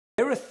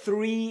There are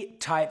three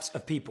types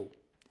of people.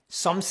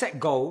 Some set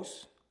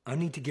goals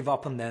only to give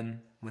up on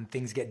them when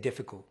things get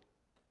difficult.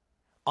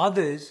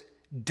 Others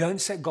don't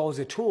set goals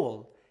at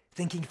all,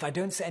 thinking if I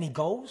don't set any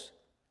goals,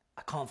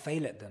 I can't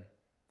fail at them.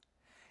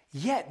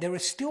 Yet there are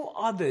still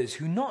others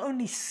who not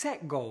only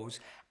set goals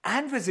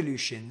and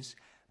resolutions,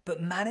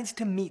 but manage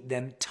to meet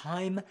them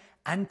time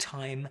and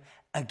time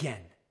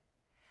again.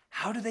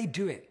 How do they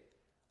do it?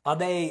 Are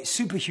they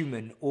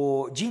superhuman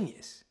or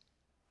genius?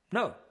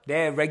 No,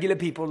 they're regular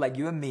people like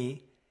you and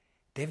me.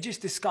 They've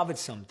just discovered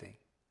something.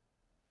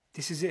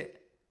 This is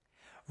it.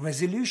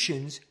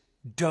 Resolutions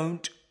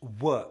don't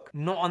work,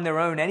 not on their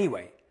own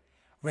anyway.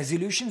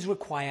 Resolutions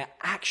require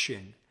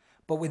action,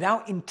 but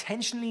without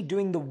intentionally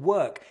doing the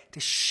work to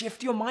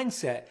shift your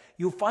mindset,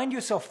 you'll find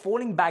yourself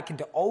falling back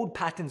into old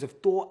patterns of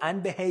thought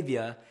and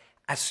behavior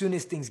as soon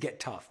as things get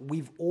tough.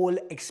 We've all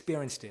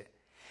experienced it.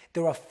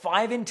 There are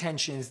 5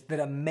 intentions that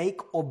are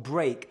make or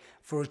break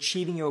for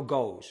achieving your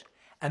goals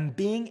and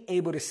being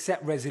able to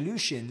set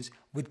resolutions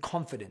with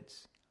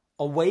confidence.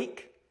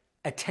 Awake,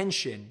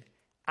 attention,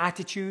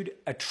 attitude,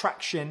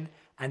 attraction,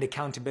 and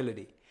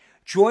accountability.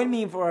 Join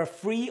me for a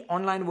free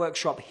online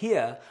workshop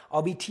here.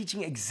 I'll be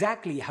teaching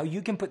exactly how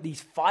you can put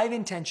these 5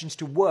 intentions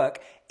to work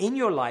in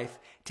your life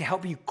to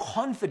help you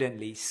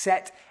confidently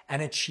set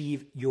and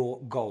achieve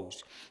your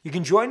goals. You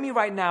can join me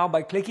right now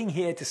by clicking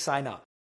here to sign up.